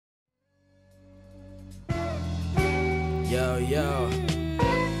Yo, yo.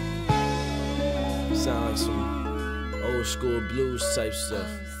 Sound like some old school blues type stuff.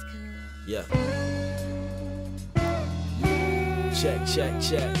 Yeah. Check, check,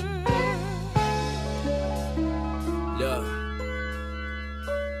 check. Look.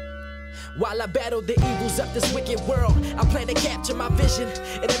 While I battle the evils of this wicked world, I plan to capture my vision.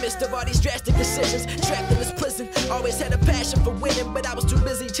 In the midst of all these drastic decisions, trapped in this prison, always had a passion for winning, but I was too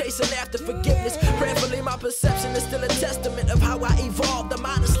busy chasing after forgiveness. Prayerfully, my perception is still a testament of how I evolved. I'm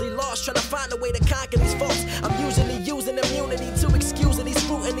honestly lost, trying to find a way to conquer these faults. I'm usually using immunity to excuse any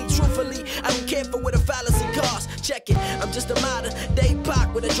scrutiny. Truthfully, I don't care for what a fallacy costs. Check it, I'm just a modern day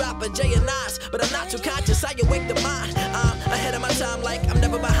Pac with a drop of J and I's, but I'm not too conscious, I awake the mind. I'm ahead of my time like I'm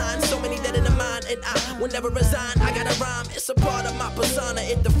never behind. So many dead in the mind, and I will never resign. I got a rhyme, it's a part of my persona,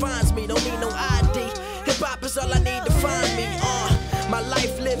 it defines me, don't need no ID. Hip-hop is all I need to find me. My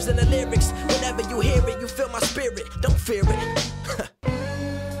life lives in the lyrics. Whenever you hear it, you feel my spirit. Don't fear it.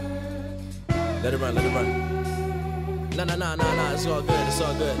 Let it run, let it run. Nah, it's all good, it's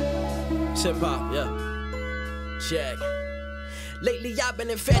all good. It's hip-hop, yeah. Check. Lately I've been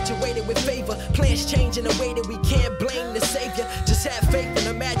infatuated with favor. Plans change in a way that we can't blame the savior. Just have faith and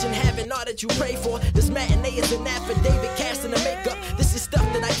imagine having all that you pray for. This matinee is an affidavit, casting the makeup. This is stuff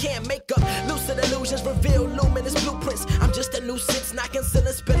that I can't make up. Lucid illusions reveal luminous blueprints. I'm just a nuisance, knocking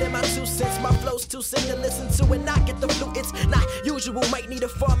ceilings, spilling my 2 cents. My flow's too sick to listen to and not get the flu. It's not usual, might need a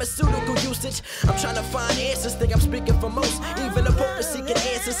pharmaceutical usage. I'm trying to find answers, think I'm speaking for most. Even the Pope is seeking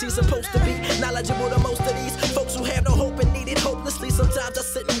answers, he's supposed to be knowledgeable to most of these folks who have no hope and need it hopelessly. Sometimes I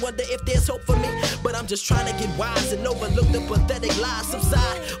sit and wonder if there's hope for me, but I'm just trying to get wise and overlook the pathetic lies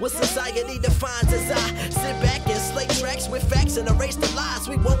subside. What society defines as I sit back and slay tracks with facts and erase the lies.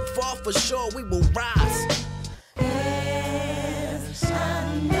 We won't fall for sure, we will rise. Yes,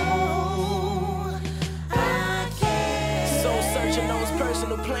 I know I can. Soul searching those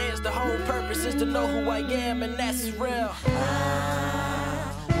personal plans, the whole purpose is to know who I am, and that's real.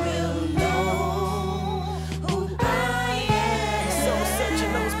 I will know who I am. Soul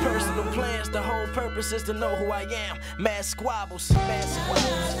searching those personal plans, the whole purpose is to know who I am. Mad Squablz, Mad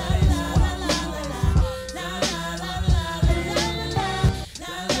Squablz.